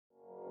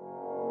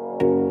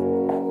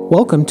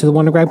Welcome to the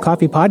Wanna Grab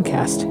Coffee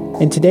podcast.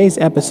 In today's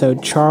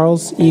episode,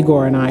 Charles,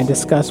 Igor, and I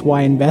discuss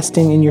why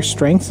investing in your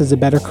strengths is a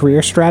better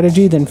career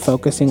strategy than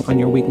focusing on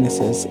your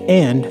weaknesses,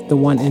 and the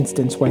one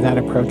instance where that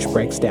approach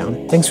breaks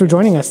down. Thanks for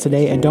joining us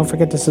today, and don't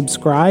forget to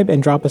subscribe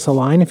and drop us a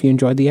line if you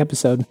enjoyed the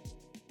episode.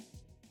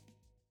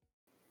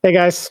 Hey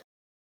guys,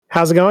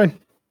 how's it going?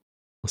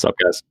 What's up,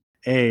 guys?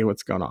 Hey,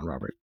 what's going on,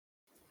 Robert?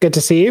 Good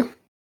to see you.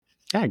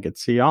 Yeah, good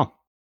to see y'all.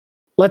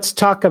 Let's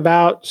talk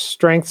about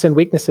strengths and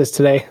weaknesses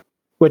today,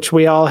 which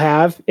we all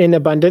have in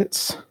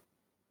abundance,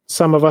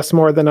 some of us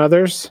more than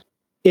others.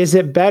 Is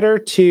it better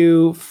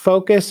to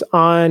focus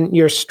on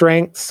your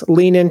strengths,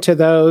 lean into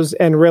those,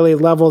 and really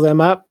level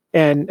them up?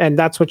 And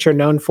that's what you're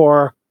known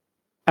for,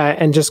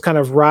 and just kind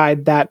of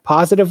ride that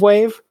positive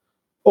wave?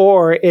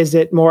 Or is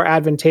it more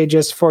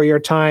advantageous for your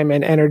time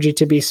and energy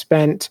to be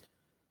spent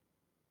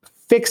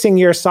fixing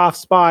your soft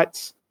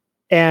spots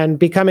and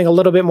becoming a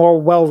little bit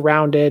more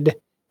well-rounded,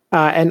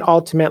 and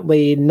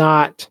ultimately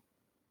not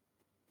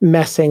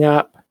messing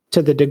up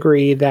to the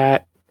degree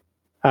that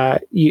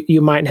you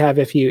might have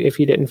if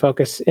you didn't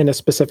focus in a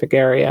specific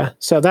area?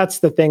 So that's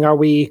the thing. Are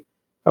we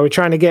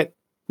trying to get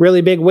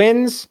really big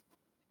wins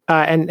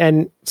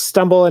and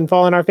stumble and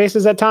fall on our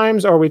faces at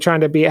times, or are we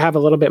trying to have a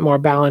little bit more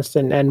balanced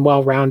and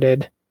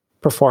well-rounded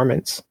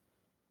performance?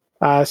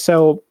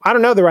 So I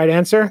don't know the right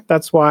answer.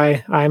 That's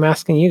why I'm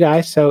asking you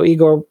guys. So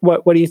Igor,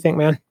 what do you think,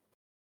 man?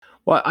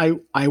 Well,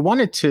 I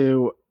wanted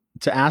to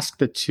ask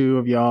the two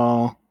of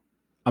y'all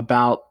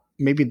about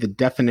maybe the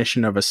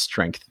definition of a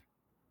strength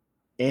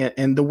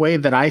and the way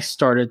that I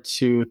started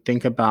to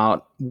think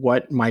about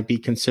what might be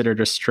considered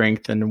a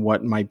strength and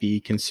what might be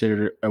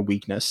considered a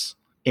weakness.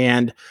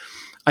 And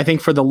I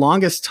think for the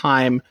longest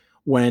time,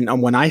 when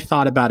I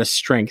thought about a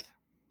strength,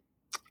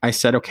 I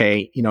said,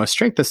 okay, a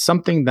strength is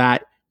something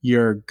that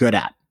you're good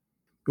at.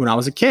 When I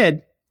was a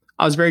kid,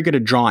 I was very good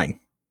at drawing.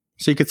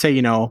 So you could say,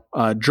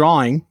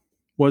 drawing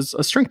was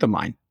a strength of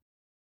mine.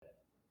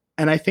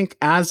 And I think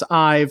as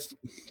I've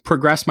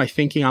progressed my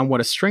thinking on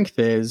what a strength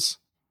is,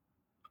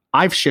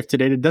 I've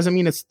shifted it. It doesn't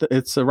mean it's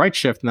the right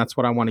shift, and that's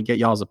what I want to get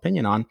y'all's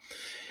opinion on.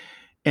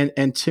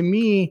 And to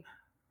me,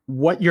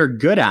 what you're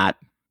good at,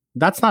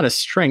 that's not a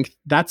strength,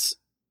 that's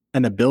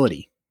an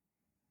ability.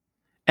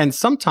 And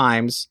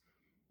sometimes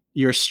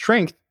your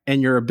strength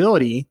and your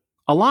ability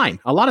align.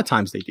 A lot of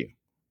times they do,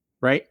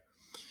 right?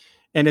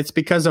 And it's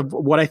because of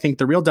what I think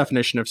the real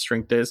definition of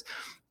strength is.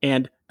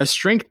 And a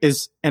strength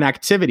is an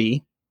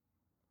activity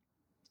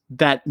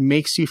that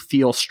makes you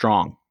feel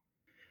strong.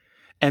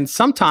 And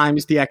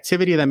sometimes the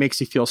activity that makes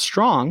you feel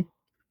strong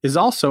is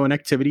also an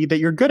activity that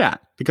you're good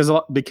at,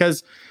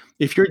 because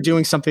if you're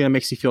doing something that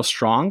makes you feel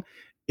strong,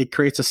 it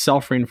creates a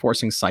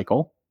self-reinforcing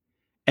cycle,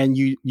 and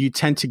you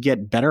tend to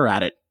get better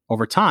at it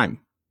over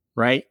time,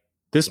 right?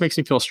 This makes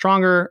me feel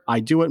stronger.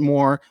 I do it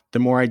more. The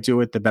more I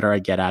do it, the better I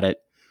get at it.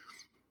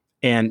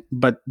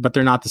 But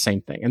they're not the same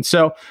thing. And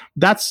so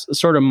that's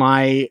sort of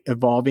my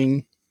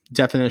evolving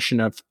definition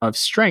of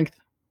strength.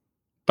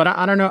 But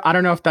I don't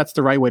know if that's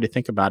the right way to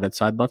think about it.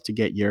 So I'd love to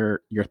get your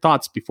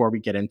thoughts before we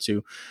get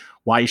into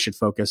why you should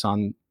focus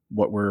on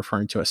what we're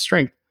referring to as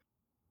strength.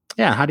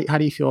 Yeah, how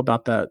do you feel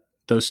about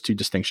those two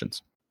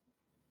distinctions?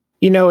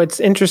 It's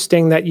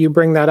interesting that you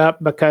bring that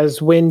up,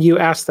 because when you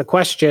asked the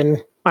question,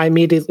 I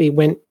immediately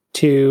went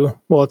to,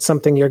 well, it's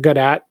something you're good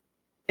at.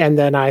 And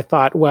then I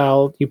thought,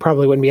 well, you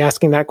probably wouldn't be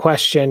asking that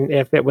question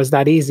if it was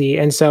that easy.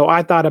 And so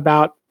I thought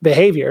about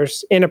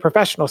behaviors in a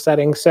professional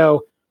setting.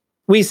 So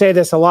we say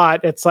this a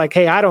lot. It's like,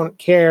 hey, I don't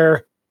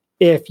care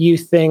if you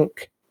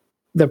think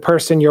the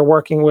person you're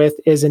working with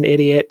is an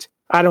idiot.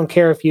 I don't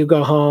care if you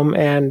go home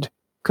and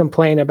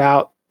complain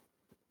about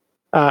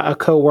a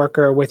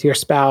coworker with your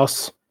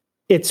spouse.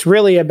 It's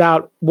really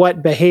about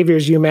what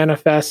behaviors you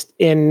manifest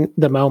in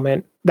the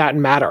moment that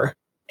matter.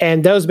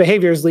 And those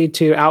behaviors lead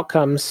to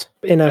outcomes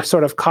in a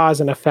sort of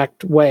cause and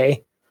effect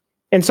way.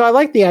 And so I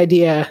like the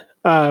idea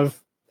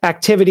of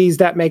activities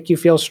that make you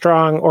feel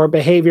strong, or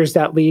behaviors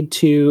that lead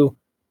to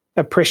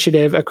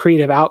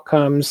accretive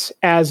outcomes,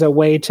 as a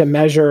way to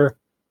measure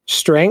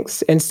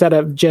strengths instead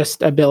of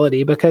just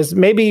ability. Because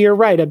maybe you're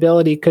right,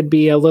 ability could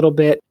be a little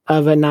bit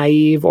of a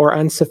naive or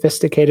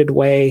unsophisticated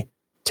way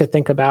to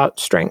think about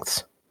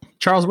strengths.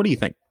 Charles, what do you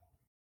think?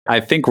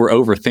 I think we're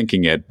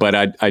overthinking it, but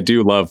I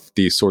do love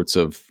these sorts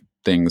of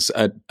things.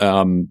 I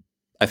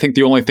think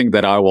the only thing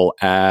that I will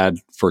add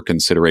for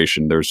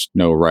consideration, there's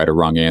no right or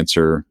wrong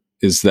answer,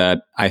 is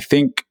that I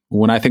think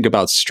when I think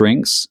about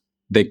strengths,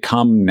 they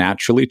come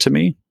naturally to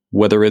me,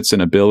 whether it's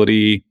an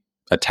ability,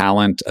 a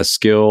talent, a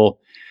skill,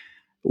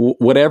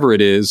 whatever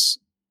it is.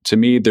 To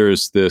me,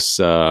 there's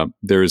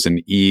an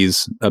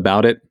ease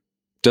about it.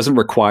 Doesn't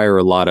require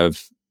a lot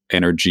of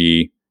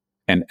energy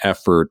and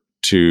effort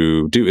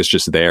to do. It's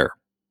just there,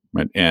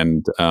 right?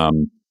 And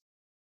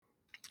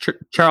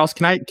Charles,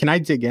 can I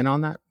dig in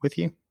on that with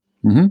you?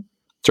 Mm-hmm.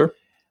 Sure.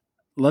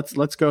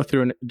 Let's go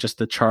through just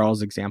the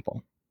Charles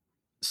example.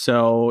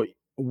 So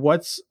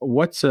what's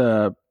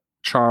a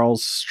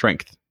Charles'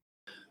 strength?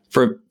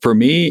 For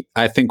me,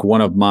 I think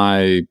one of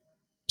my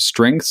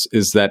strengths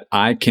is that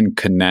I can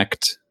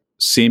connect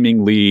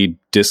seemingly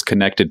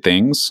disconnected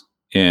things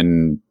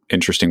in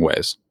interesting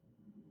ways.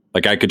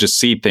 Like I could just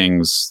see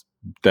things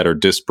that are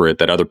disparate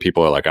that other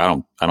people are like,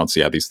 I don't see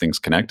how these things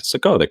connect. It's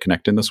like, oh, they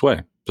connect in this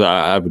way. So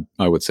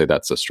I would say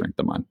that's a strength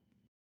of mine.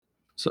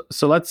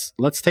 So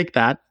let's take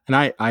that. And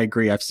I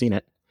agree. I've seen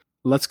it.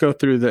 Let's go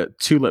through the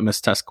 2 litmus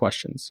test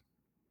questions.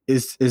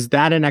 Is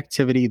that an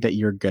activity that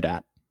you're good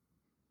at?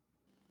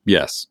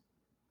 Yes.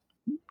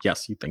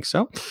 Yes, you think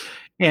so.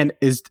 And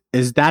is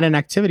that an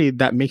activity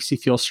that makes you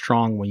feel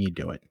strong when you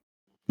do it?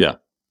 Yeah.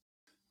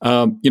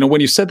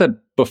 When you said that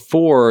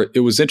before,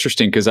 it was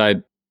interesting because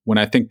when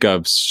I think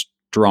of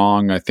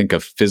strong, I think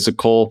of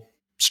physical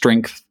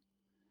strength.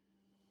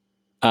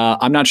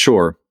 I'm not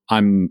sure.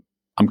 I'm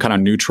kind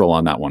of neutral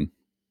on that one.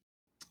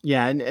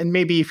 Yeah, and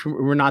maybe if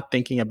we're not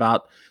thinking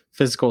about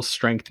physical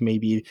strength,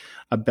 maybe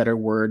a better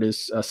word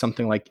is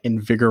something like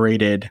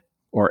invigorated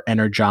or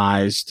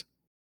energized.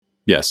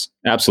 Yes,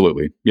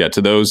 absolutely. Yeah,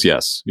 to those,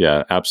 yes.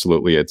 Yeah,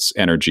 absolutely. It's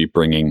energy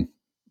bringing,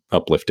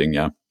 uplifting,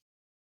 yeah.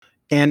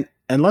 And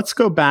let's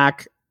go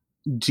back.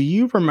 Do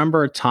you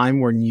remember a time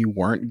when you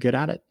weren't good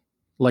at it?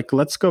 Like,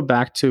 let's go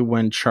back to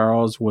when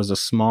Charles was a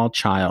small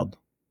child,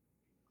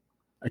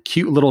 a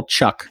cute little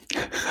Chuck,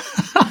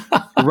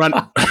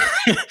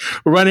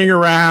 running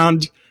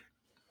around.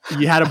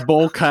 You had a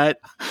bowl cut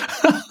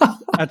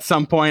at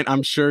some point.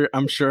 I'm sure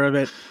of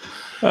it.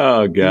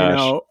 Oh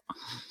gosh.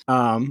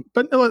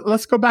 But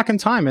let's go back in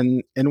time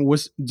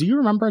do you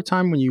remember a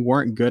time when you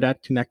weren't good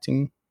at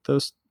connecting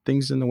those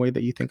things in the way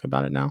that you think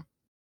about it now?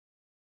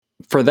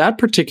 For that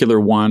particular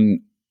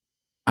one,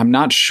 I'm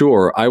not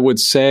sure. I would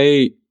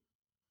say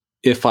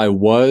if I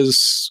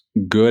was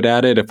good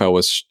at it, if that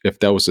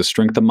was a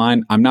strength of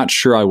mine, I'm not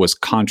sure I was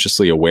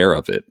consciously aware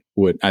of it.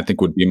 Would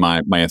be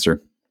my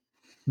answer.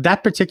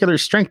 That particular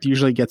strength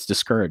usually gets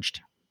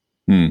discouraged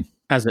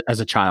as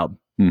a child.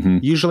 Mm-hmm.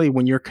 Usually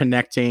when you're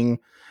connecting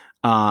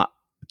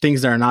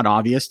things that are not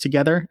obvious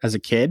together as a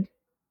kid,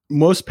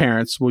 most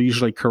parents will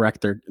usually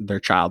correct their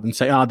child and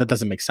say, "Oh, that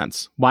doesn't make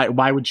sense. Why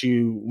would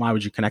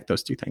you connect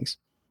those two things?"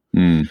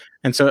 Mm.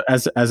 And so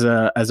as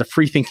a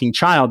free thinking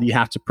child, you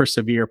have to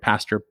persevere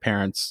past your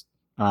parents'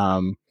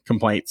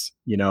 complaints,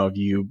 of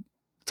you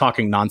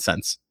talking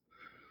nonsense,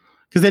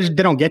 because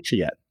they don't get you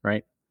yet,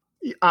 right?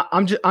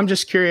 I'm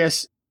just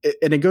curious,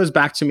 and it goes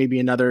back to maybe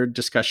another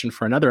discussion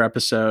for another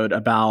episode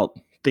about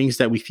things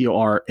that we feel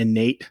are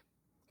innate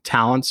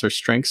talents or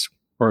strengths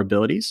or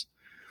abilities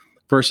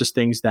versus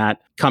things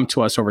that come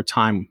to us over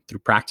time through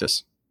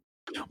practice.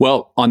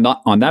 Well, on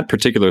that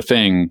particular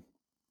thing,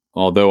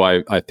 although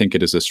I think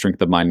it is a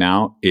strength of mine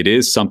now, it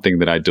is something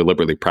that I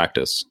deliberately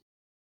practice.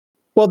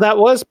 Well, that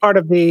was part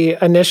of the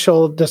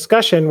initial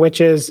discussion, which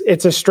is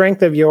it's a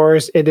strength of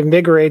yours. It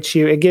invigorates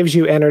you. It gives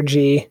you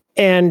energy.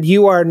 And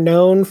you are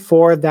known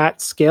for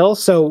that skill.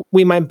 So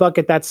we might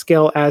bucket that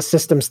skill as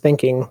systems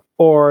thinking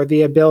or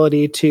the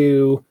ability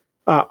to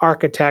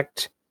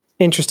architect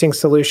interesting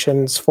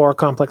solutions for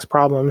complex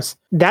problems.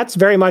 That's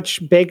very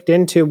much baked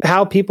into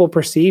how people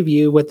perceive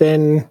you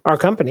within our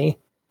company.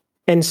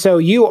 And so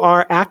you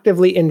are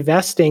actively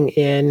investing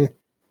in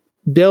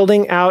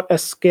building out a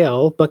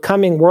skill,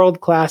 becoming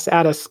world-class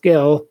at a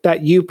skill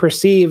that you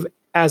perceive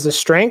as a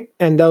strength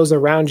and those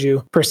around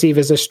you perceive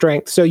as a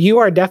strength. So you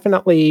are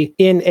definitely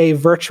in a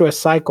virtuous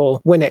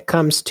cycle when it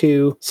comes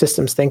to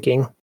systems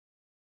thinking.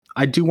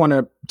 I do want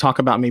to talk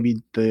about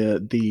maybe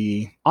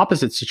the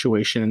opposite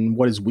situation.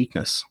 What is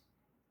weakness?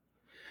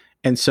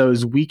 And so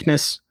is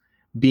weakness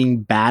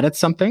being bad at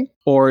something,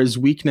 or is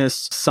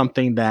weakness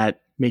something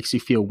that makes you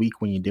feel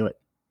weak when you do it?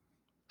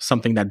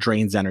 Something that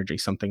drains energy,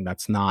 something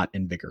that's not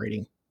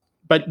invigorating.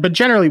 But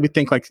generally we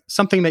think like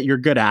something that you're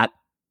good at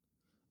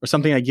or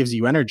something that gives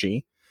you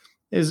energy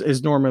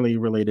is normally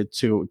related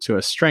to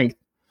a strength.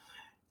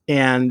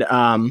 And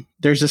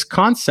there's this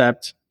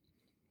concept,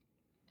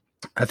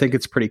 I think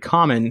it's pretty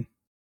common.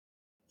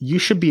 You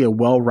should be a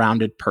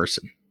well-rounded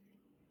person.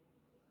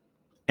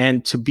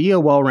 And to be a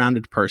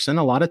well-rounded person,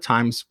 a lot of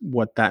times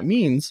what that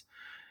means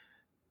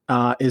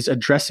is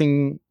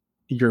addressing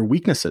your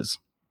weaknesses.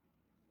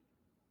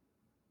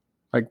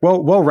 Like,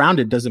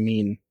 well-rounded doesn't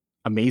mean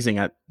amazing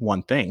at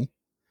one thing.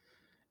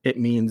 It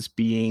means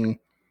being,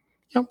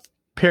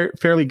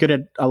 fairly good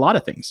at a lot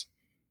of things.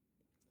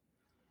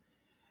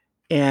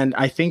 And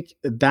I think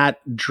that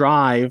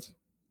drive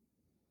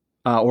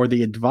or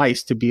the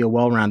advice to be a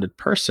well-rounded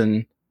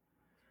person,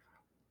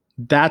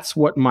 that's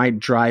what might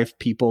drive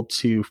people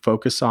to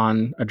focus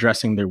on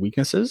addressing their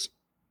weaknesses,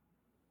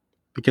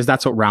 because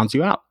that's what rounds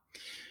you out.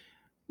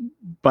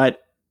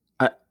 But,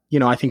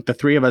 I think the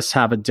three of us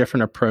have a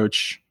different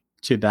approach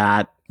to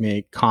that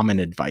common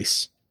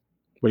advice.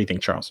 What do you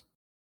think, Charles?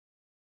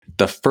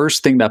 The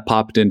first thing that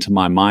popped into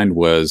my mind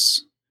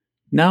was,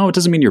 no, it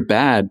doesn't mean you're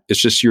bad. It's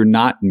just you're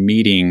not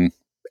meeting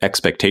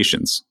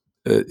expectations,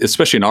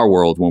 especially in our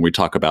world when we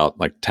talk about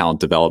like talent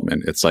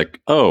development. It's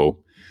like,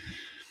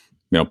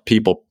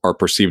 people are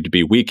perceived to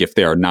be weak if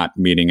they are not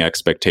meeting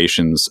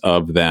expectations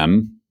of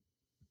them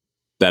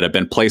that have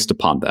been placed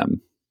upon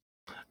them.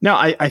 No,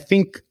 I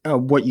think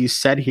what you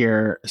said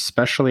here,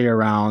 especially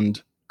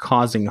around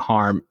causing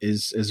harm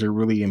is a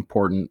really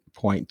important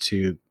point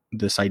to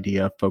this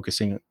idea of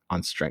focusing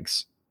on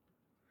strengths.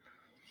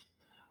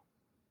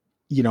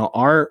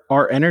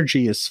 Our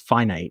energy is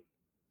finite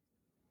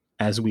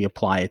as we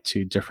apply it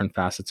to different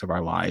facets of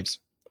our lives.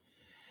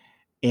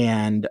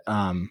 And,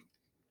 I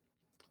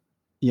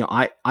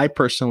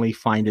personally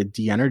find it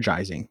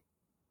de-energizing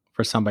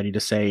for somebody to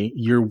say,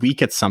 you're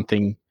weak at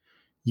something,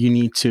 you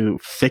need to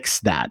fix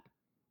that.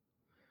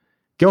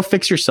 Go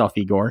fix yourself,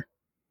 Igor.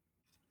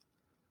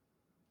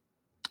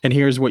 And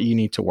here's what you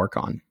need to work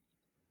on.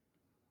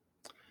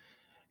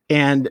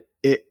 And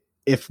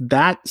if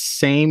that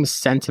same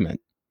sentiment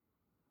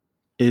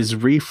is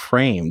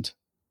reframed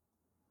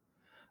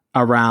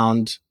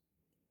around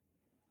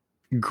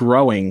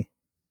growing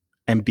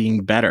and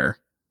being better,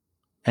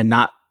 and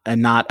not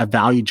a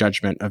value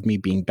judgment of me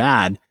being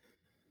bad,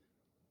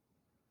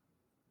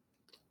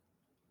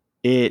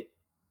 it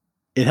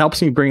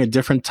helps me bring a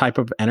different type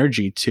of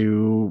energy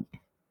to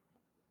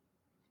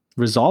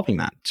resolving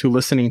that, to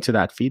listening to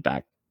that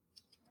feedback.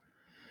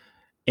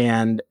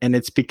 And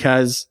it's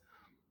because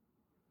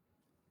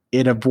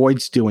it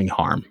avoids doing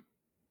harm.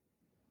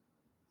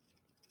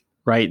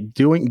 Right?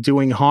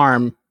 Doing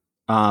harm,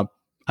 I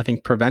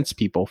think, prevents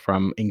people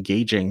from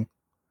engaging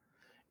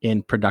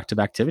in productive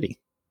activity.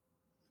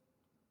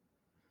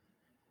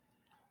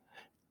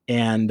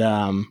 And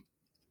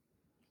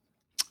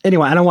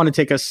anyway, I don't want to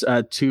take us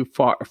too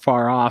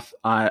far off.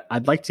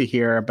 I'd like to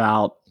hear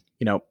about,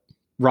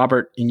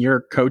 Robert, in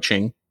your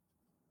coaching,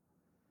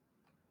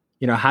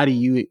 how do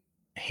you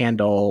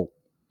handle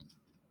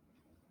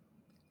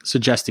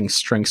suggesting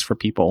strengths for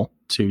people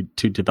to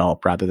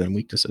develop rather than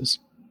weaknesses?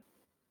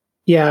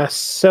 Yeah.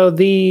 So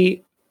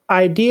the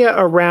idea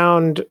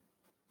around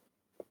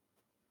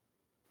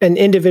an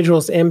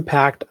individual's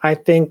impact, I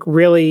think,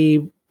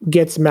 really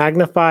gets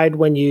magnified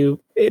when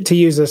to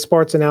use a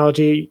sports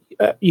analogy,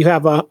 you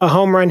have a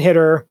home run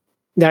hitter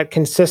that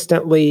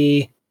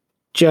consistently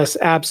just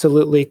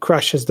absolutely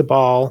crushes the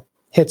ball,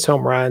 hits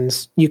home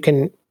runs. You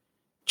can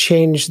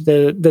change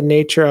the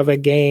nature of a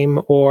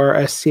game or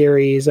a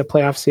series, a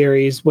playoff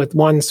series, with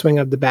one swing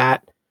of the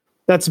bat.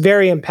 That's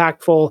very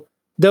impactful.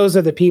 Those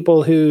are the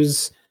people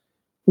whose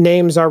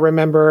names are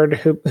remembered,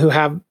 who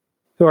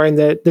are in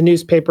the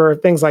newspaper,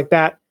 things like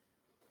that.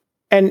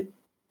 And,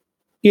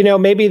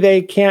 maybe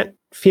they can't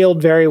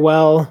field very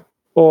well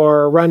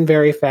or run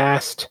very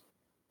fast,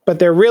 but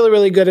they're really,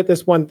 really good at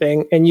this one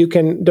thing, and you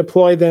can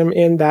deploy them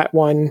in that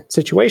one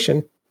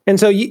situation. And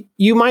so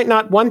you might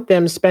not want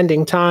them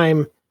spending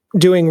time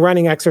doing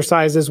running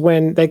exercises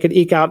when they could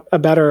eke out a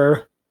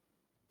better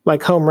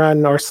home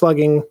run or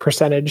slugging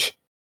percentage.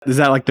 Is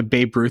that like the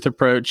Babe Ruth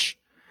approach?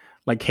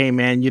 Like, hey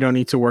man, you don't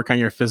need to work on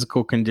your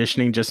physical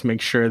conditioning. Just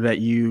make sure that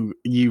you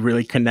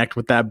really connect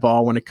with that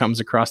ball when it comes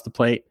across the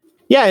plate.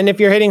 Yeah, and if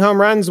you're hitting home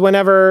runs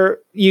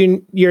whenever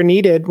you're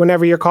needed,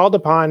 whenever you're called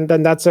upon,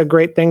 then that's a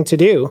great thing to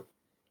do.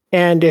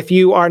 And if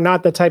you are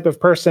not the type of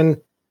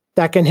person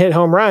that can hit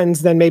home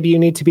runs, then maybe you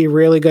need to be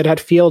really good at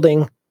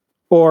fielding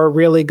or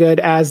really good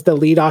as the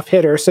leadoff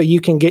hitter so you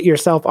can get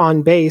yourself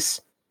on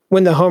base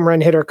when the home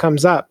run hitter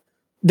comes up.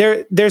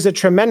 There's a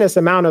tremendous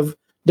amount of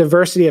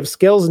diversity of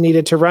skills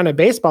needed to run a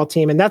baseball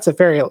team, and that's a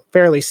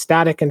fairly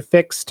static and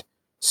fixed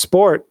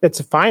sport.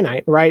 It's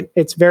finite, right?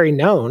 It's very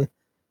known.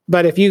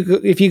 But if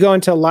you go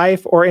into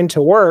life or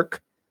into work,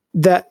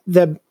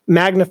 the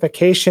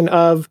magnification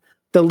of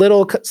the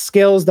little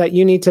skills that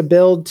you need to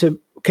build to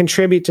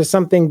contribute to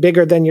something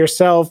bigger than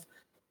yourself.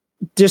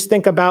 Just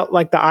think about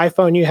the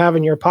iPhone you have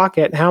in your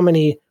pocket, how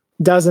many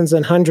dozens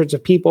and hundreds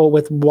of people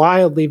with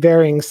wildly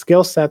varying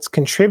skill sets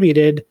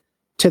contributed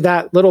to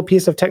that little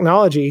piece of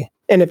technology.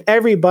 And if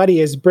everybody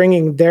is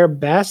bringing their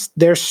best,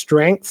 their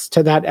strengths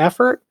to that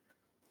effort,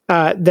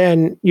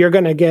 then you're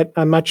going to get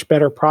a much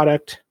better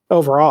product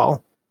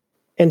overall.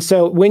 And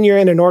so when you're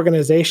in an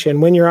organization,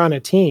 when you're on a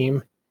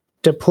team,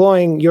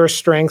 deploying your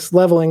strengths,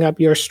 leveling up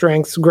your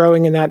strengths,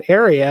 growing in that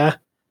area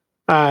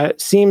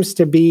seems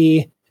to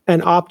be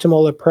an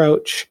optimal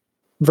approach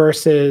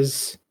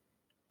versus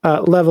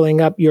leveling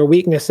up your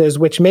weaknesses,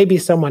 which maybe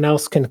someone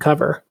else can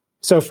cover.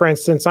 So for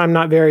instance, I'm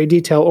not very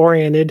detail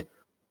oriented.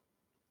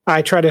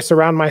 I try to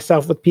surround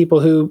myself with people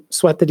who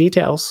sweat the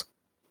details.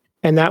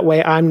 And that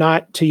way I'm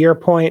not, to your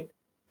point,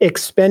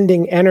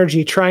 expending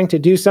energy trying to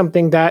do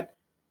something that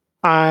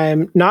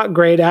I'm not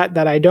great at,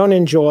 that I don't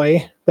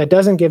enjoy, that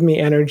doesn't give me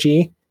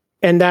energy,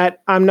 and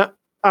that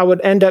I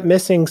would end up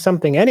missing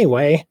something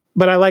anyway.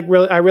 But I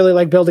really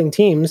like building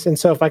teams. And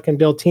so if I can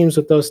build teams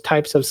with those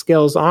types of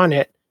skills on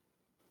it,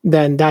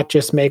 then that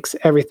just makes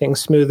everything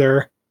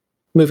smoother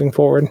moving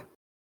forward.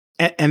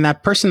 And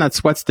that person that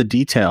sweats the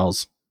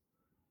details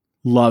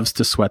loves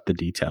to sweat the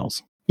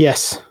details.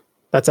 Yes,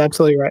 that's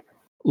absolutely right.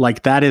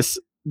 That is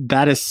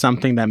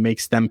something that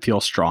makes them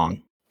feel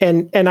strong.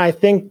 And I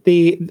think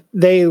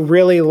they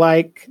really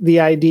like the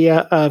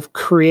idea of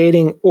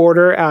creating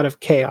order out of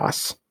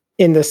chaos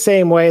in the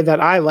same way that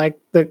I like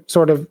the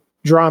sort of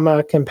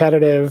drama,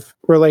 competitive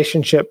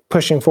relationship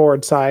pushing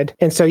forward side.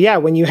 And so, yeah,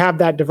 when you have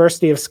that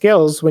diversity of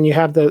skills, when you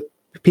have the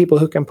people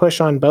who can push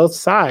on both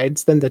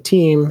sides, then the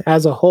team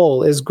as a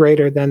whole is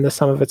greater than the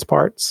sum of its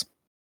parts.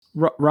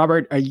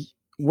 Robert,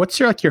 what's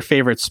your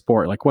favorite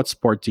sport? Like, what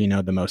sport do you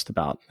know the most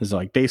about? Is it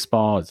like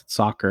baseball? Is it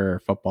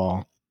soccer,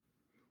 football,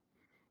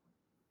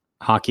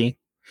 hockey?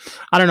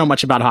 I don't know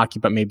much about hockey,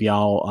 but maybe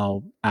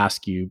I'll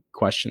ask you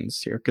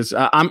questions here because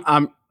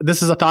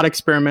this is a thought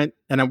experiment,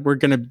 and we're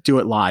gonna do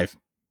it live.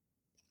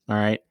 All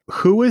right,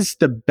 who is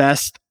the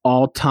best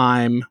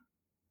all-time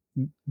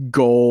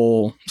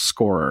goal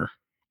scorer?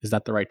 Is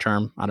that the right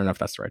term? I don't know if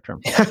that's the right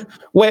term.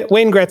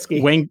 Wayne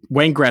Gretzky.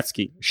 Wayne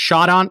Gretzky.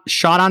 Shot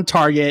on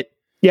target.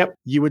 Yep.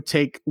 You would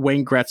take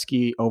Wayne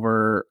Gretzky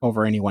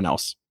over anyone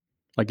else.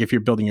 Like if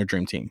you're building your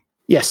dream team.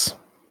 Yes.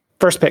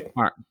 First pick.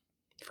 All right.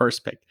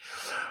 First pick.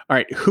 All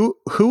right.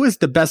 Who is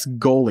the best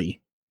goalie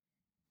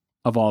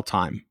of all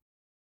time?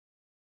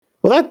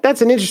 Well,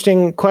 that's an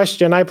interesting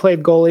question. I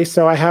played goalie,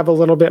 so I have a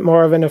little bit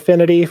more of an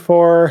affinity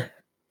for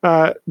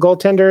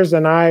goaltenders,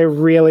 and I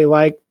really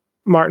like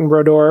Martin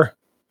Brodeur.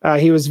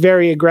 He was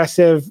very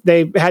aggressive.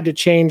 They had to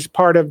change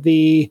part of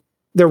the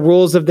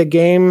rules of the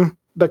game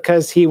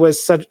because he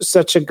was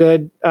such a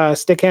good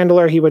stick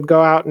handler. He would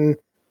go out and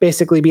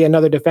basically be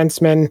another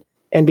defenseman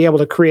and be able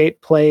to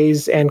create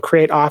plays and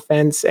create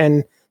offense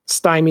and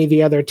stymie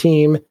the other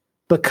team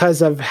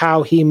because of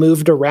how he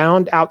moved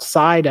around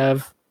outside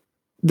of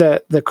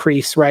the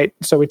crease, right?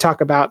 So we talk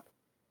about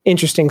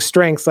interesting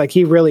strengths. Like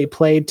he really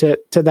played to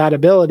that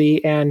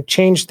ability and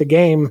changed the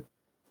game.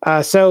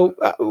 So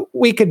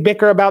we could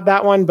bicker about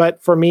that one,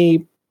 but for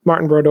me,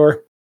 Martin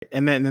Brodeur.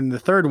 And then the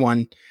third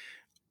one,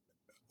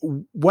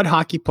 what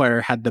hockey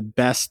player had the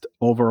best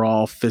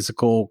overall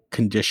physical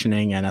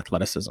conditioning and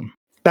athleticism?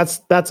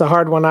 That's a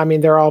hard one. I mean,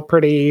 they're all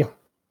pretty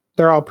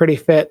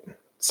fit.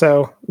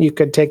 So you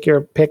could take your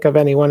pick of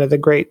any one of the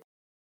great.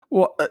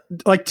 Well,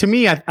 like to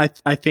me,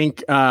 I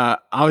think I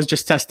was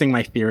just testing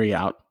my theory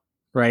out,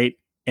 right?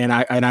 And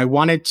I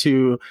wanted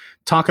to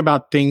talk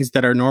about things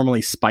that are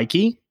normally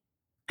spiky,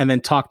 and then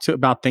talk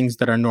about things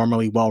that are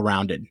normally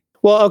well-rounded.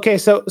 Well, okay,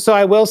 so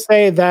I will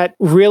say that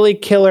really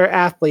killer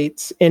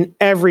athletes in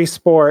every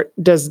sport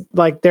does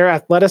like their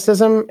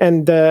athleticism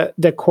and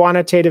the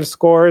quantitative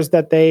scores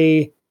that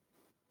they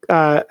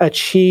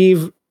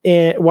achieve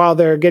while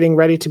they're getting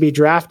ready to be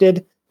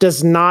drafted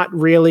does not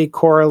really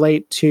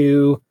correlate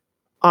to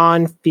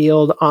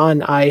on-field,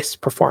 on-ice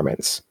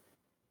performance.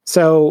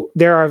 So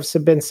there have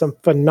been some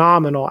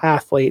phenomenal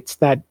athletes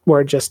that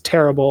were just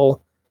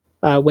terrible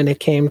when it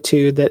came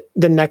to the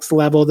next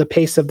level, the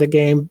pace of the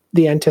game,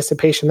 the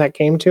anticipation that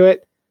came to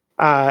it,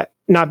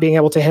 not being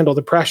able to handle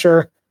the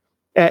pressure.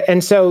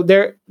 And so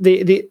a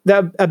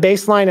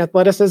baseline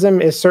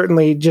athleticism is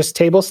certainly just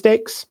table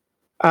stakes,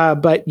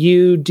 but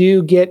you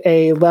do get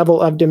a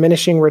level of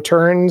diminishing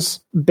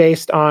returns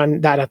based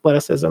on that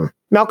athleticism.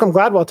 Malcolm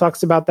Gladwell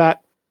talks about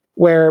that,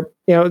 where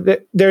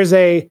there's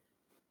a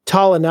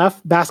tall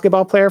enough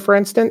basketball player, for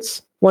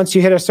instance. Once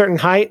you hit a certain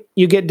height,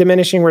 you get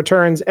diminishing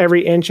returns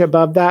every inch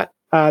above that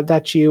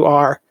you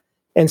are.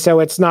 And so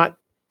it's not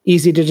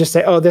easy to just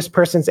say, oh, this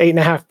person's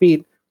 8.5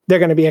 feet, they're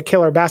going to be a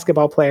killer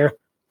basketball player.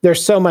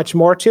 There's so much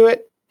more to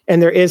it.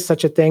 And there is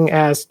such a thing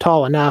as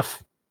tall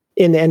enough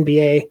in the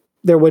NBA.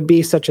 There would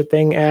be such a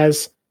thing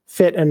as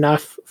fit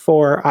enough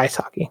for ice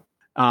hockey.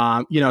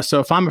 So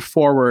if I'm a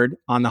forward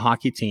on the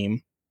hockey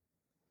team,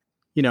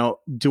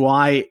 do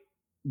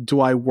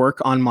I work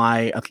on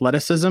my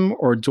athleticism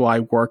or do I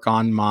work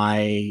on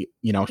my,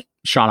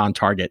 shot on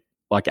target,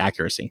 like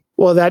accuracy?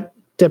 Well, that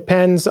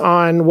depends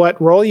on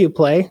what role you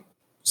play.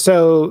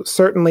 So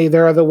certainly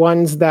there are the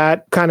ones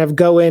that kind of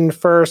go in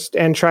first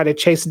and try to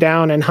chase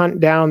down and hunt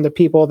down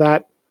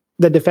the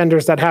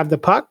defenders that have the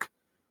puck.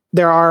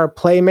 There are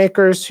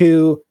playmakers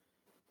who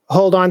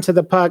hold on to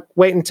the puck,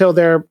 wait until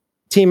their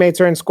teammates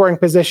are in scoring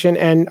position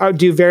and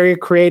do very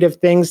creative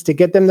things to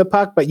get them the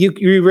puck, but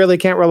you really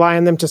can't rely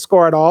on them to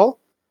score at all.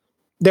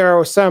 There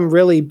are some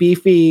really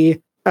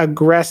beefy,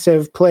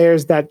 aggressive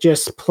players that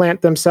just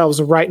plant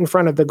themselves right in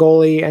front of the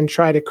goalie and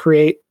try to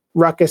create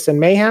ruckus and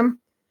mayhem.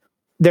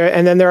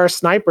 And then there are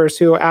snipers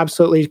who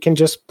absolutely can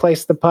just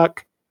place the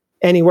puck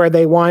anywhere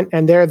they want,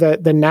 and they're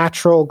the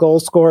natural goal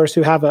scorers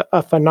who have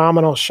a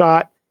phenomenal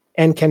shot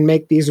and can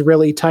make these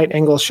really tight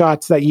angle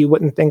shots that you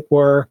wouldn't think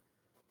were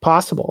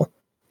possible.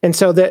 And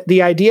so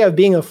the idea of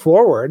being a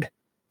forward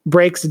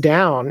breaks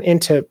down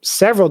into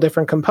several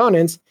different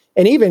components.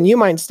 And even you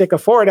might stick a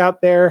forward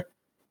out there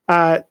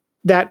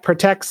that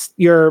protects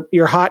your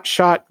hot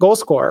shot goal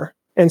scorer.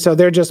 And so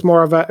they're just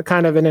more of a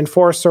kind of an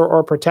enforcer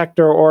or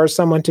protector or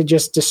someone to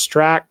just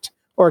distract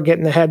or get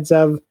in the heads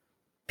of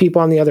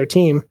people on the other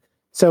team.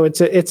 So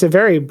it's a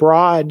very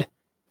broad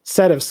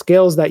set of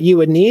skills that you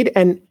would need.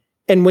 And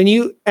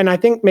I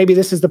think maybe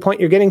this is the point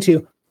you're getting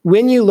to.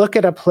 When you look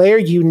at a player,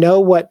 you know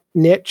what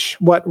niche,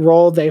 what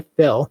role they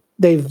fill.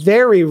 They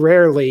very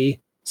rarely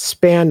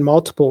span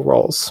multiple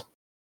roles.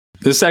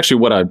 This is actually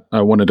what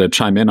I wanted to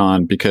chime in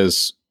on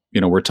because,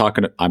 we're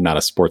talking, I'm not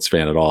a sports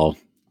fan at all.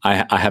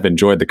 I have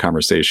enjoyed the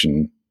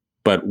conversation,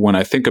 but when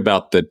I think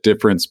about the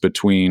difference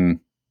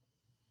between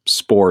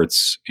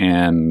sports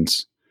and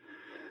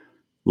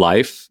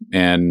life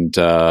and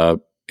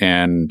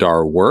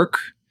our work,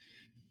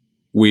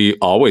 we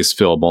always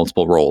fill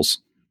multiple roles.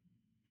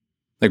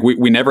 Like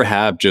we never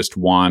have just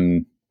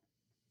one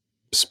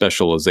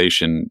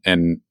specialization.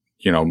 And,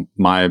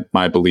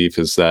 my belief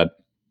is that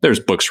there's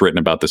books written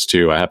about this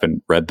too. I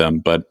haven't read them,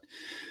 but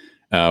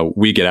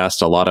we get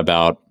asked a lot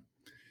about,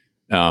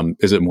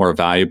 is it more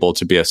valuable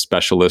to be a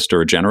specialist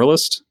or a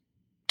generalist,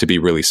 to be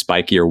really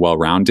spiky or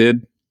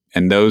well-rounded?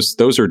 And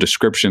those are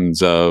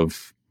descriptions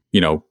of,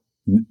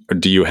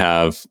 do you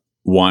have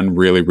one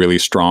really, really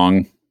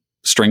strong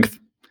strength,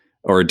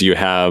 or do you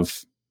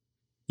have,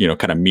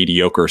 kind of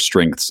mediocre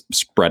strengths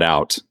spread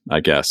out, I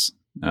guess.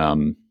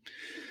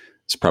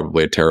 It's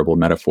probably a terrible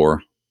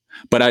metaphor.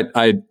 But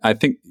I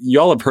think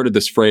y'all have heard of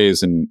this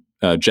phrase, and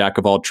jack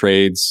of all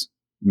trades,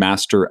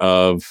 master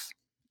of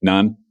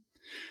none.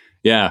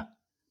 Yeah.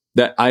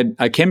 That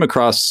I came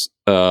across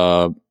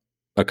a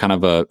kind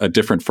of a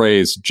different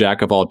phrase,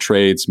 jack of all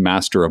trades,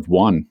 master of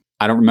one.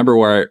 I don't remember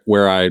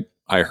where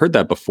I heard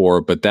that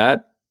before, but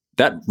that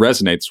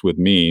resonates with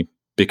me,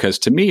 because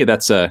to me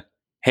that's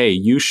hey,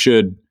 you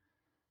should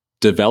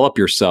develop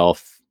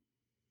yourself,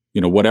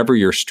 whatever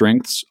your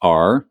strengths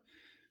are,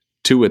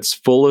 to its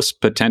fullest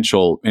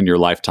potential in your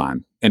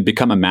lifetime and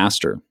become a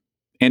master.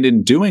 And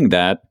in doing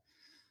that,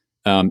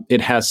 it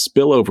has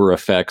spillover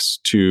effects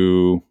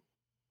to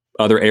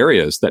other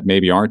areas that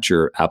maybe aren't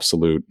your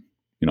absolute,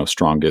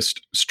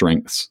 strongest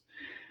strengths.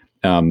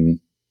 And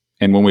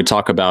when we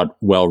talk about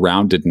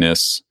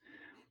well-roundedness,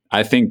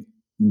 I think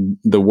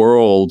the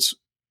world,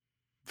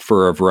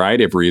 for a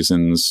variety of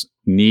reasons,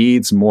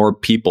 needs more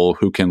people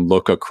who can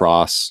look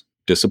across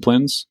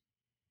disciplines,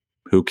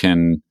 who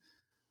can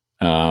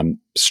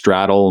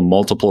straddle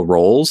multiple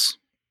roles,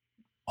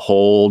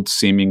 hold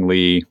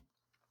seemingly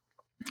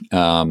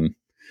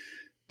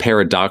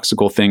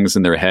paradoxical things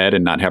in their head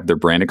and not have their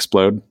brain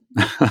explode.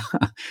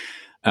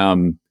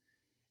 And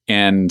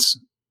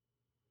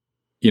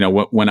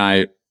when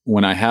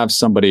I have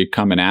somebody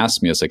come and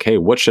ask me, it's like, hey,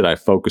 what should I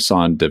focus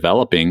on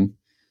developing?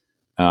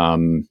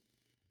 I'm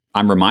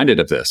reminded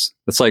of this.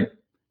 It's like,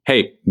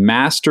 hey,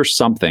 master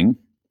something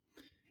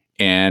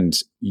and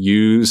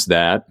use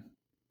that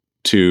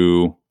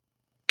to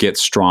get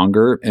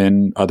stronger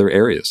in other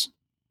areas.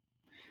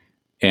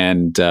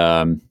 And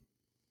I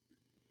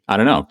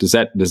don't know, does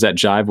that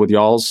jive with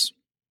y'all's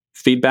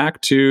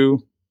feedback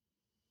to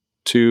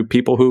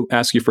people who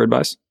ask you for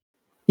advice?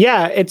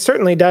 Yeah, it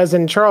certainly does.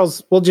 And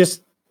Charles, we'll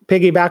just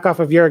piggyback off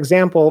of your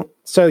example.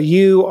 So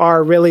you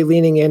are really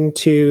leaning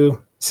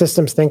into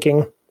systems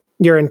thinking.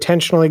 You're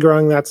intentionally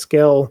growing that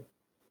skill.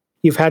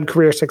 You've had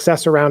career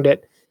success around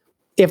it.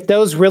 If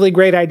those really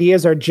great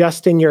ideas are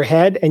just in your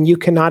head and you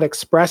cannot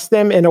express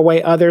them in a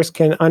way others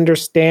can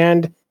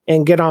understand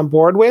and get on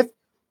board with,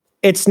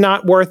 it's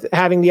not worth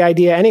having the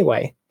idea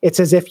anyway. It's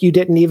as if you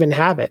didn't even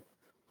have it.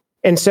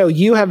 And so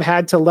you have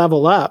had to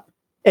level up.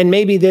 And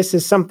maybe this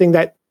is something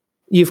that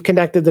you've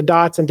connected the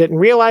dots and didn't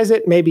realize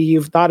it. Maybe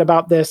you've thought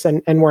about this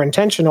and were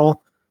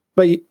intentional,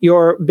 but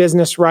your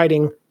business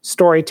writing,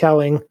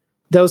 storytelling,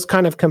 those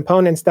kind of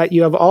components that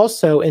you have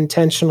also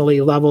intentionally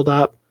leveled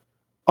up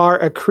are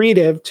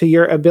accretive to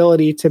your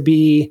ability to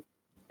be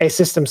a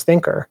systems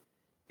thinker.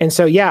 And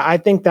so, yeah, I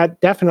think that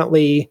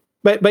definitely,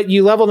 but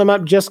you leveled them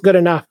up just good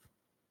enough,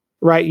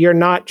 right? You're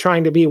not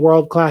trying to be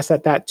world-class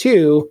at that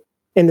too,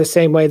 in the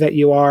same way that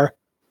you are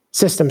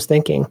systems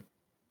thinking.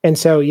 And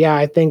so, yeah,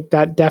 I think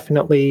that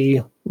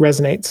definitely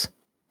resonates.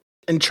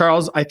 And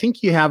Charles, I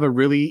think you have a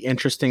really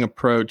interesting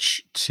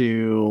approach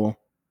to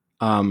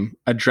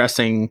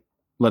addressing,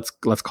 let's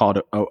call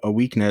it a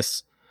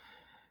weakness.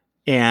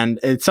 And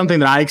it's something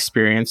that I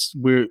experienced.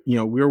 We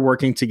were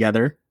working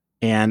together,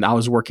 and I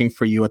was working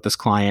for you at this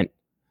client.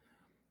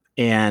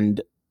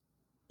 And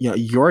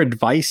your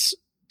advice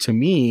to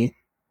me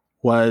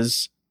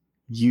was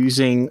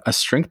using a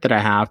strength that I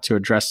have to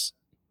address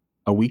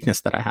a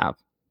weakness that I have.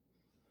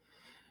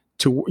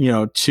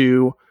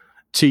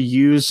 To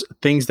use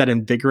things that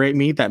invigorate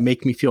me, that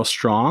make me feel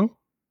strong,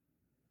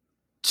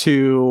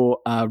 to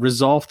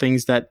resolve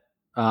things that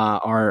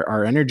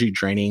are energy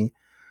draining.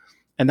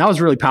 And that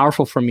was really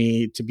powerful for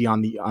me to be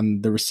on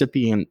the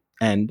recipient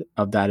end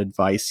of that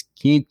advice.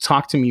 Can you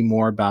talk to me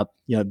more about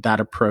that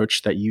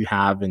approach that you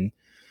have and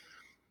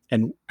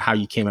how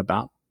you came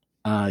about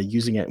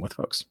using it with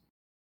folks?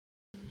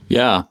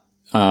 Yeah,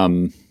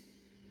 I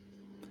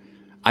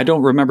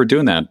don't remember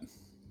doing that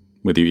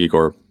with you,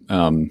 Igor.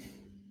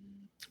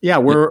 Yeah,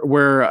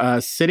 we're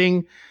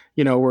sitting.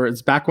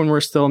 It's back when we're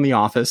still in the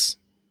office,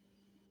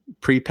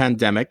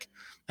 pre-pandemic,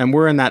 and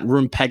we're in that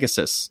room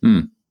Pegasus.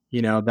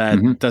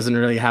 That doesn't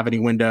really have any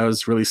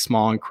windows, really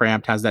small and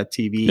cramped, has that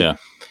TV. Yeah.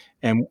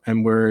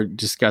 And we're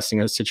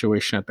discussing a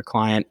situation at the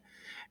client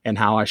and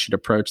how I should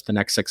approach the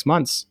next 6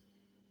 months.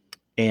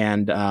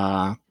 And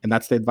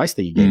that's the advice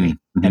that you gave me.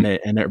 And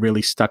it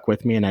really stuck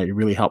with me, and it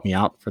really helped me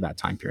out for that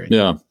time period.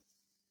 Yeah.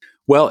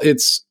 Well,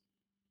 it's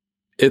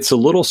a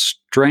little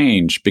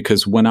strange,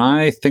 because when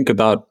I think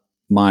about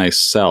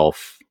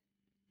myself,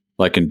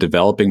 like in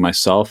developing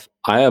myself,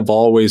 I have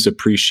always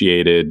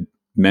appreciated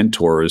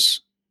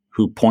mentors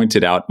who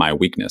pointed out my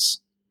weakness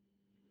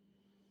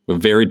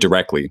very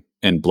directly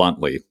and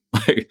bluntly.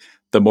 Like,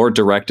 the more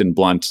direct and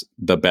blunt,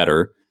 the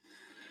better.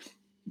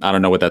 I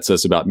don't know what that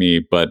says about me,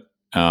 but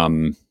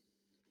I've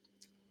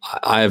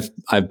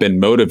been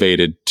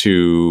motivated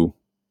to,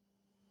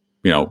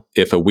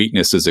 if a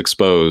weakness is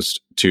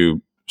exposed,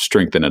 to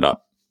strengthen it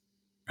up.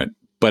 Right?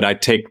 But I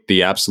take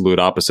the absolute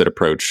opposite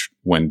approach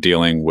when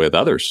dealing with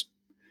others.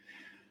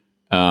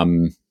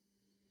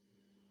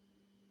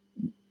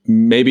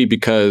 Maybe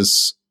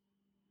because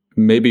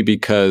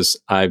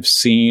I've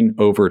seen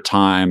over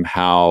time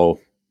how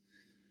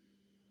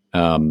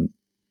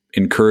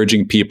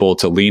encouraging people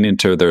to lean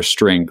into their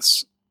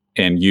strengths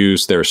and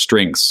use their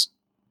strengths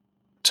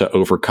to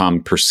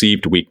overcome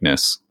perceived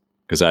weakness.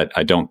 Because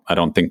I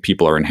don't think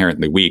people are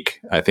inherently weak.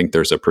 I think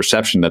there's a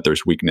perception that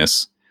there's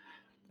weakness.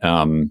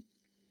 I've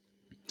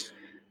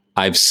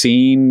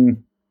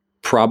seen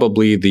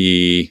probably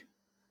the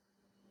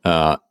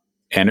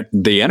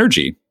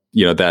energy,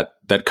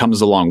 that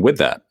comes along with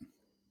that,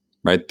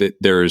 right?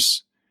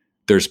 There's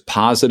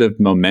positive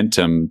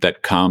momentum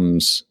that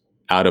comes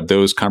out of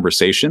those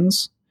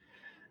conversations.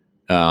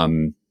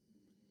 That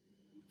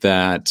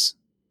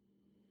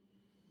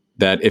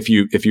if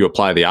you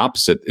apply the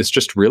opposite, it's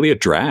just really a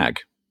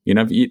drag.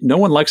 No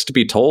one likes to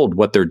be told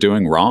what they're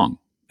doing wrong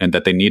and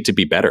that they need to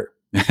be better.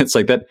 It's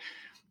like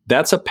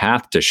that's a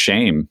path to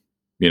shame,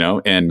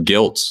 and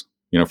guilt,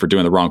 for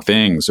doing the wrong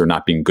things or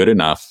not being good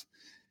enough.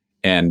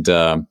 And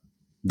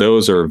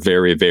those are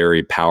very,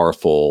 very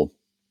powerful,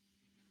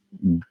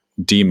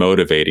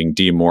 demotivating,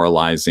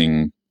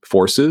 demoralizing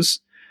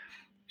forces.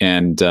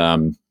 And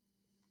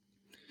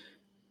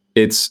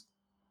it's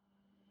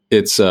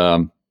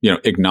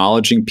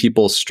acknowledging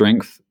people's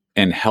strength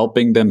and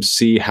helping them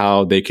see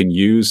how they can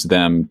use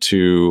them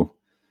to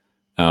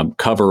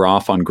cover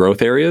off on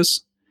growth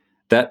areas.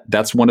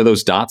 That's one of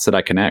those dots that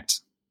I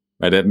connect.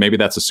 Right? Maybe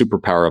that's a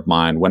superpower of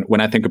mine.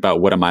 When I think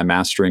about what am I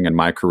mastering in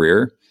my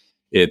career,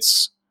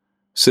 it's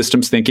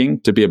systems thinking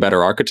to be a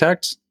better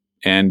architect,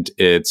 and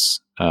it's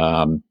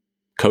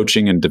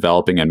coaching and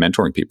developing and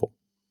mentoring people.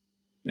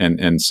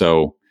 And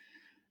so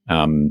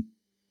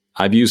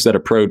I've used that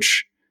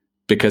approach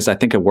because I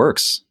think it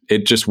works.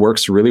 It just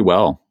works really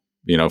well,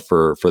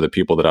 for the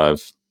people that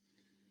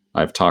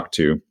I've talked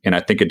to. And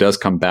I think it does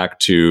come back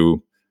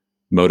to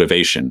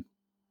motivation,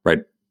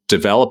 right?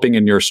 Developing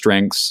in your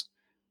strengths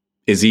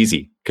is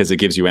easy because it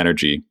gives you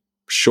energy.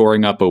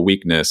 Shoring up a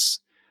weakness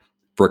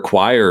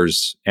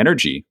requires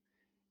energy.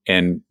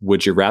 And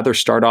would you rather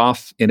start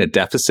off in a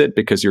deficit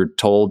because you're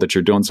told that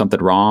you're doing something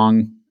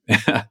wrong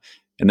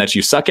and that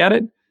you suck at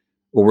it?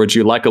 Or would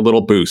you like a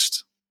little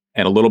boost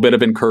and a little bit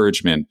of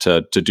encouragement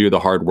to do the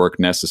hard work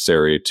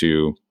necessary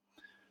to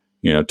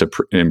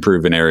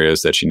improve in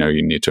areas that you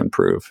need to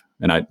improve?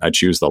 And I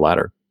choose the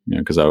latter,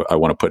 because I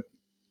want to put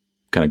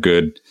kind of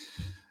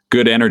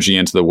good energy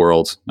into the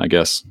world, I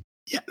guess.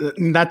 Yeah,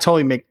 that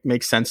totally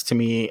makes sense to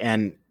me.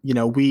 And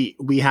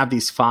we have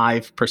these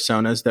 5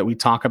 personas that we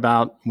talk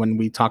about when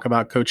we talk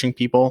about coaching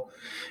people,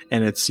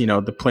 and it's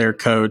the player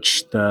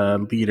coach,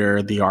 the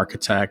leader, the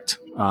architect,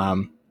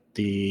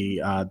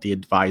 the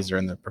advisor,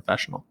 and the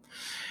professional.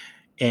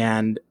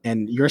 And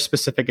your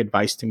specific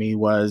advice to me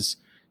was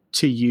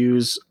to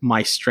use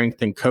my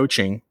strength in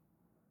coaching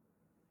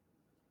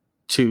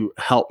to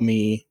help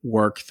me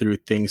work through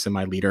things in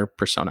my leader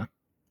persona.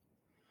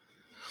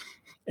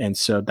 And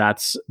so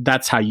that's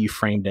how you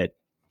framed it.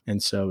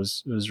 And so it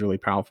was really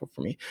powerful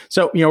for me.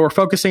 So, we're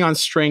focusing on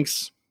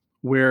strengths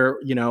where,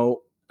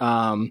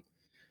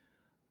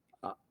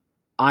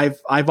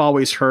 I've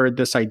always heard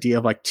this idea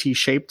of like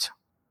T-shaped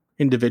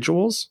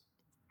individuals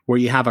where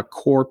you have a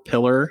core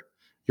pillar,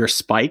 your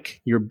spike,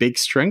 your big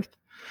strength,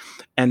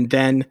 and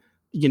then,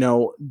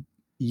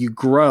 you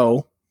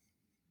grow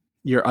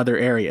your other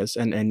areas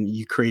and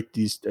you create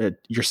these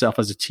yourself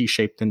as a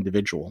T-shaped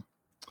individual.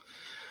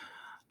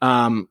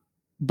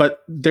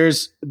 But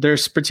there's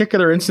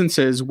particular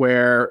instances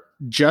where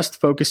just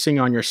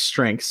focusing on your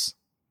strengths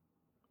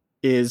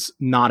is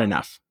not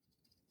enough.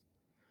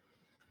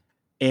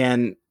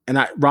 And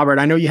Robert,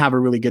 I know you have a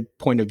really good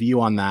point of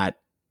view on that.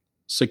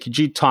 So could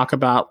you talk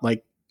about,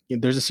 like,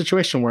 there's a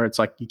situation where it's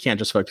like you can't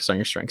just focus on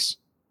your strengths?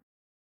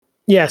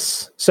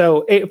 Yes.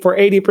 So for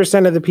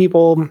 80% of the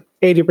people,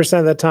 80%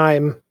 of the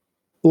time,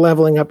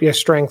 leveling up your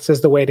strengths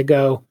is the way to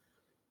go.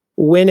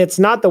 When it's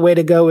not the way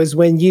to go is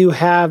when you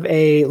have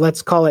a,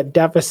 let's call it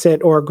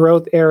deficit or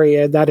growth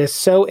area that is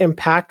so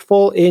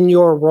impactful in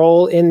your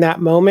role in that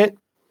moment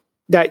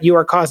that you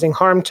are causing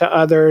harm to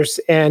others,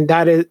 and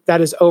that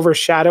is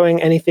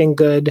overshadowing anything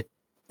good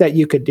that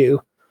you could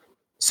do.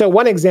 So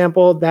one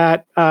example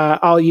that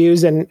I'll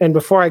use, and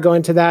before I go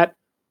into that,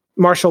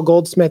 Marshall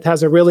Goldsmith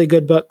has a really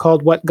good book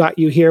called What Got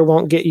You Here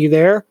Won't Get You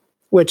There,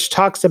 which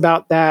talks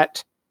about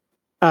that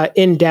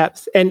in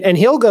depth. And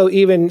he'll go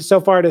even so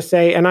far to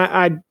say, and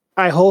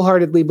I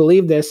wholeheartedly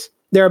believe this,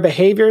 there are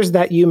behaviors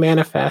that you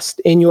manifest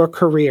in your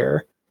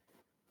career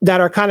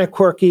that are kind of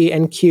quirky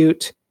and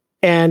cute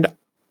and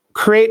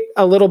create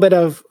a little bit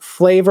of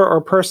flavor or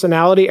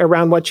personality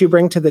around what you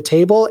bring to the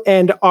table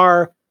and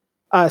are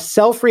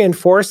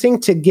self-reinforcing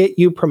to get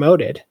you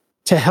promoted,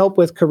 to help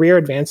with career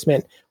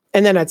advancement.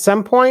 And then at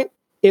some point,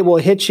 it will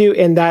hit you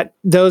in that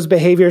those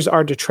behaviors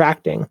are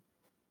detracting.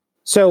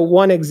 So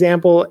one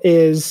example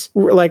is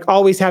like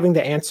always having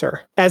the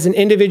answer. As an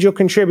individual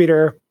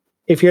contributor,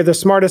 if you're the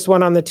smartest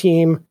one on the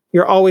team,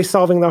 you're always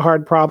solving the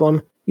hard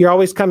problem. You're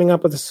always coming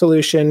up with a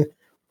solution.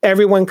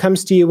 Everyone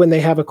comes to you when they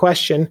have a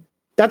question.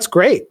 That's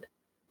great.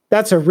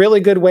 That's a really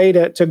good way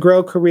to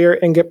grow career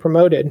and get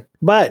promoted.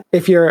 But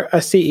if you're a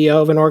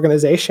CEO of an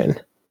organization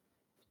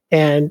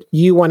and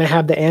you want to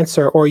have the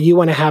answer or you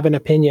want to have an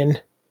opinion,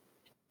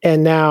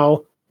 and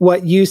now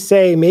what you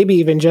say, maybe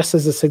even just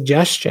as a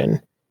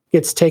suggestion,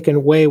 gets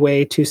taken way,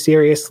 way too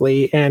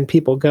seriously, and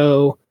people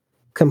go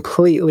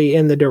completely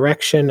in the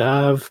direction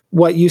of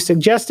what you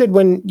suggested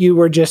when you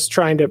were just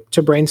trying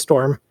to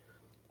brainstorm.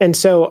 And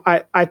so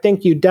I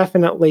think you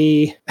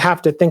definitely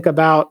have to think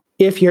about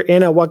if you're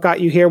in a what got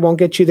you here won't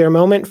get you there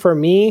moment. For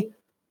me,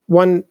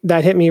 one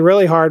that hit me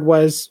really hard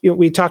was,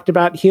 we talked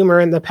about humor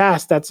in the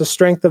past. That's a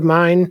strength of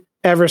mine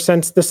ever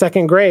since the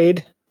second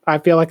grade. I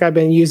feel like I've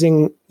been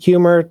using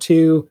humor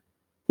to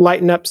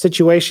lighten up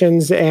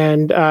situations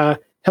and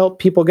help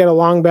people get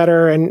along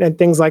better and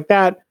things like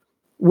that.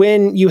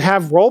 When you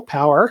have role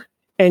power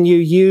and you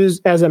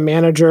use as a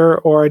manager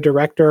or a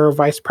director or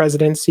vice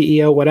president,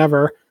 CEO,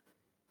 whatever,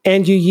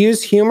 and you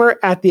use humor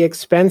at the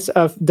expense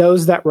of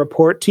those that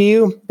report to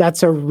you,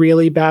 that's a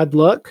really bad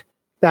look.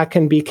 That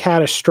can be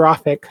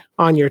catastrophic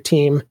on your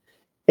team.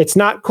 It's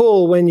not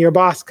cool when your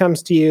boss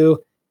comes to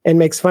you and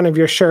makes fun of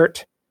your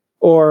shirt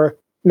or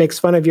makes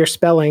fun of your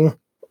spelling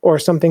or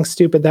something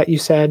stupid that you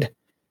said.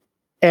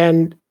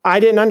 And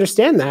I didn't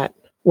understand that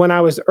when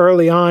I was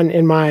early on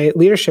in my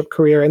leadership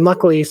career. And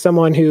luckily,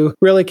 someone who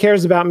really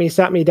cares about me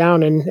sat me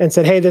down and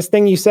said, hey, this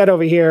thing you said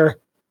over here,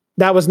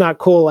 that was not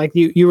cool. Like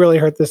you really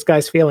hurt this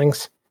guy's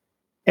feelings.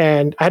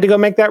 And I had to go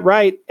make that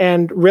right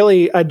and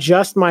really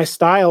adjust my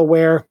style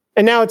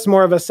and now it's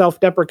more of a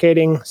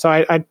self-deprecating.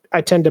 So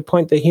I tend to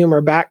point the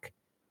humor back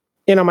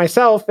in on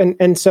myself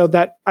and so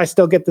that I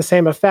still get the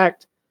same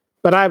effect.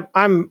 But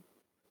I'm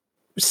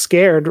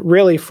scared,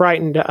 really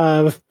frightened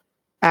of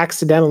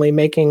accidentally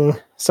making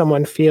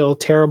someone feel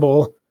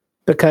terrible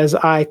because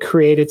I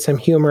created some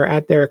humor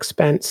at their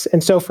expense.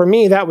 And so for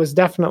me, that was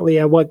definitely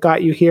a what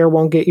got you here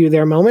won't get you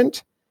there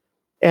moment.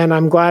 And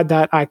I'm glad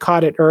that I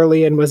caught it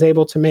early and was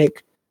able to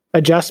make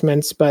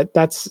adjustments. But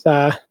that's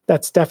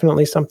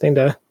definitely something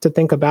to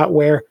think about,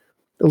 where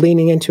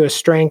leaning into a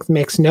strength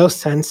makes no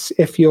sense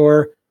if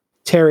you're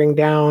tearing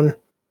down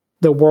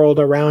the world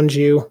around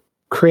you,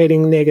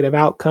 creating negative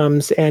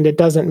outcomes. And it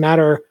doesn't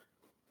matter.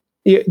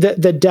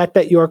 The debt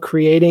that you're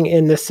creating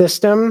in the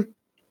system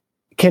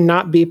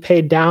cannot be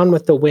paid down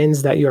with the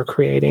wins that you're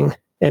creating.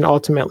 And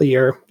ultimately,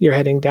 you're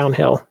heading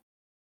downhill.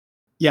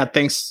 Yeah,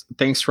 thanks,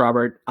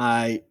 Robert.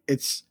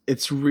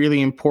 It's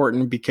really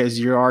important because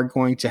you are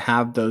going to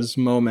have those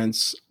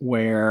moments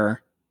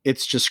where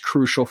it's just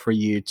crucial for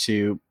you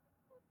to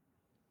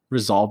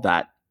resolve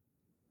that,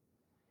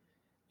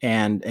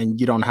 and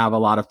you don't have a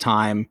lot of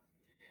time.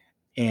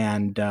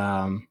 And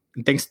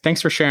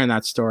thanks for sharing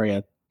that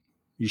story.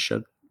 You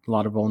showed a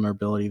lot of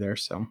vulnerability there,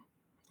 so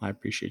I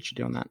appreciate you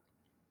doing that.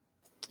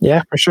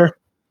 Yeah, for sure.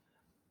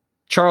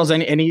 Charles,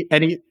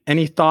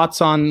 any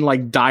thoughts on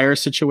like dire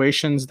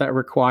situations that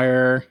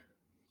require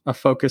a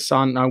focus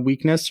on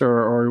weakness,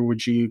 or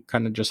would you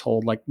kind of just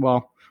hold like,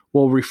 well,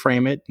 we'll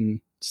reframe it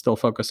and still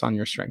focus on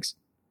your strengths?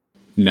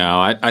 No,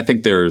 I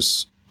think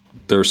there's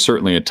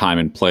certainly a time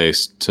and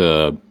place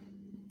to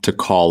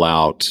call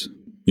out,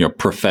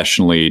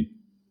 professionally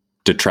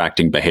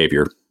detracting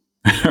behavior.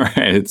 Right?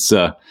 It's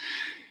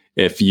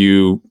if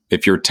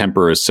your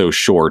temper is so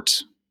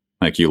short,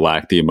 like you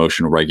lack the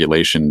emotional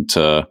regulation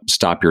to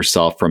stop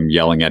yourself from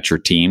yelling at your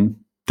team,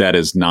 that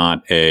is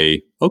not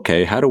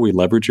okay, how do we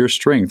leverage your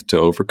strength to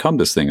overcome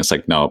this thing? It's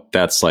like, no,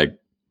 that's like,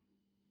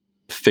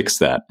 fix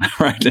that,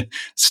 right?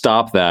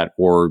 Stop that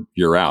or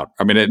you're out.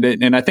 I mean,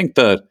 and I think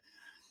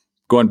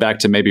going back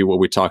to maybe what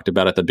we talked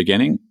about at the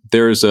beginning,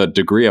 there's a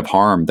degree of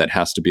harm that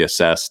has to be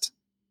assessed,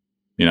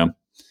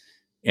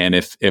 and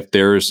if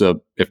there's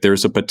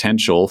a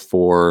potential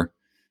for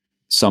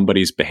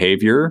somebody's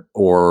behavior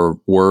or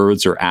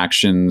words or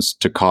actions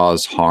to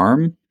cause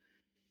harm,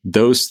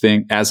 those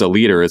things, as a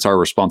leader, it's our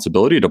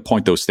responsibility to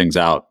point those things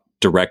out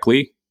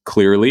directly,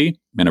 clearly,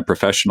 in a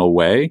professional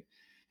way,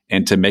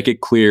 and to make it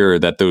clear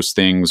that those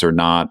things are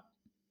not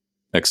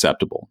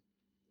acceptable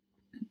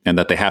and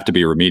that they have to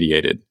be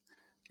remediated.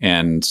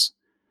 And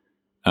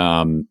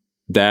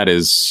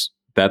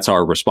that's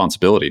our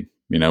responsibility.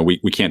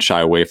 We can't shy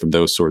away from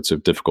those sorts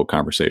of difficult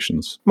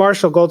conversations.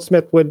 Marshall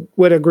Goldsmith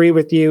would agree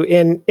with you.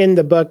 In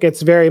the book,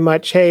 it's very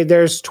much, hey,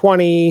 there's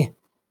 20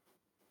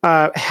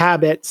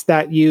 habits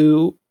that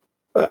you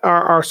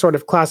are sort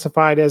of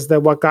classified as the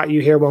what got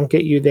you here won't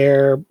get you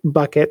there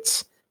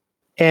buckets.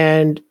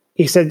 And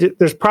he said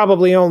there's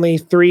probably only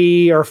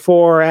 3 or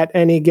 4 at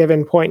any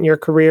given point in your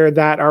career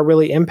that are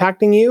really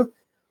impacting you.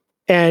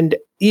 And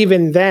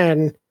even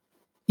then,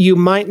 you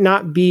might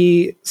not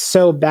be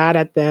so bad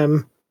at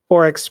them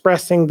or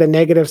expressing the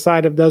negative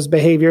side of those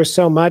behaviors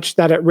so much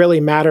that it really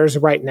matters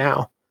right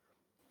now.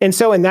 And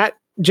so in that,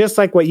 just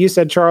like what you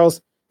said,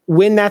 Charles,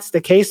 when that's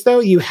the case,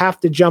 though, you have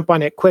to jump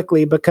on it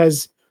quickly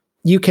because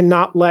you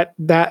cannot let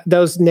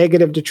those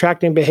negative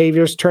detracting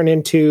behaviors turn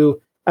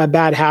into a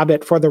bad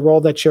habit for the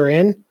role that you're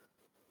in.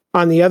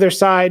 On the other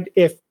side,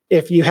 if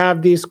you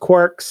have these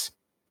quirks,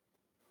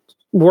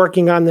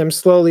 working on them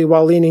slowly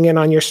while leaning in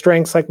on your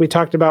strengths, like we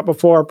talked about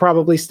before,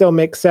 probably still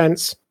makes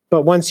sense.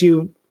 But once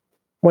you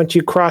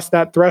cross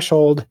that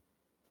threshold,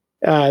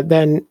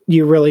 then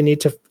you really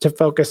need to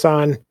focus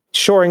on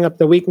shoring up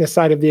the weakness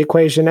side of the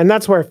equation. And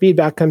that's where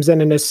feedback comes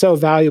in and is so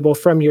valuable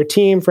from your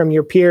team, from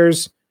your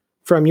peers,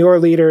 from your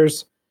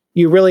leaders.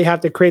 You really have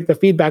to create the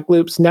feedback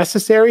loops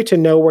necessary to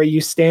know where you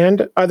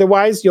stand.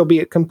 Otherwise, you'll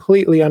be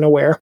completely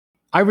unaware.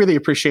 I really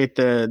appreciate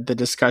the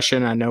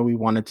discussion. I know we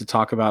wanted to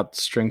talk about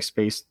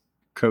strengths-based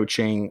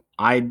coaching.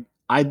 I'd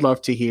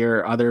love to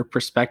hear other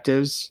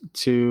perspectives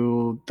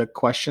to the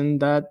question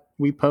that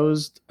we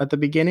posed at the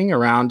beginning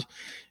around,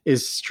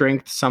 is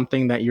strength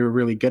something that you're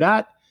really good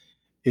at?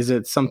 Is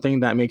it something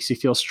that makes you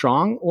feel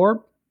strong?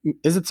 Or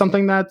is it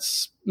something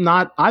that's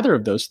not either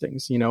of those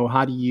things? You know,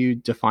 how do you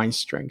define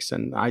strengths?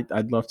 And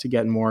I'd love to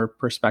get more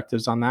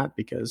perspectives on that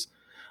because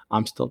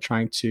I'm still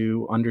trying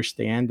to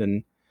understand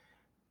and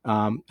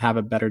have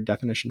a better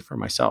definition for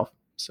myself.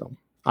 So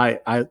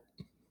I'm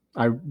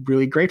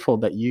really grateful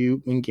that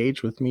you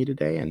engaged with me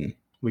today and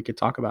we could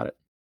talk about it.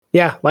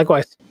 Yeah,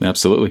 likewise.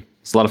 Absolutely.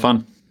 It's a lot of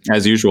fun,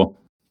 as usual.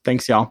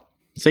 Thanks, y'all.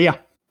 See ya.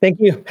 Thank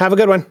you. Have a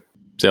good one.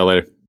 See you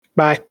later.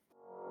 Bye.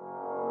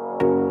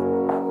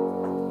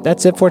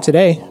 That's it for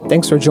today.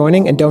 Thanks for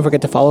joining, and don't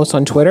forget to follow us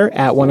on Twitter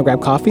at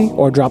WannaGrabCoffee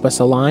or drop us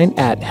a line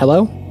at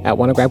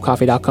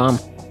hello@wannograbcoffee.com.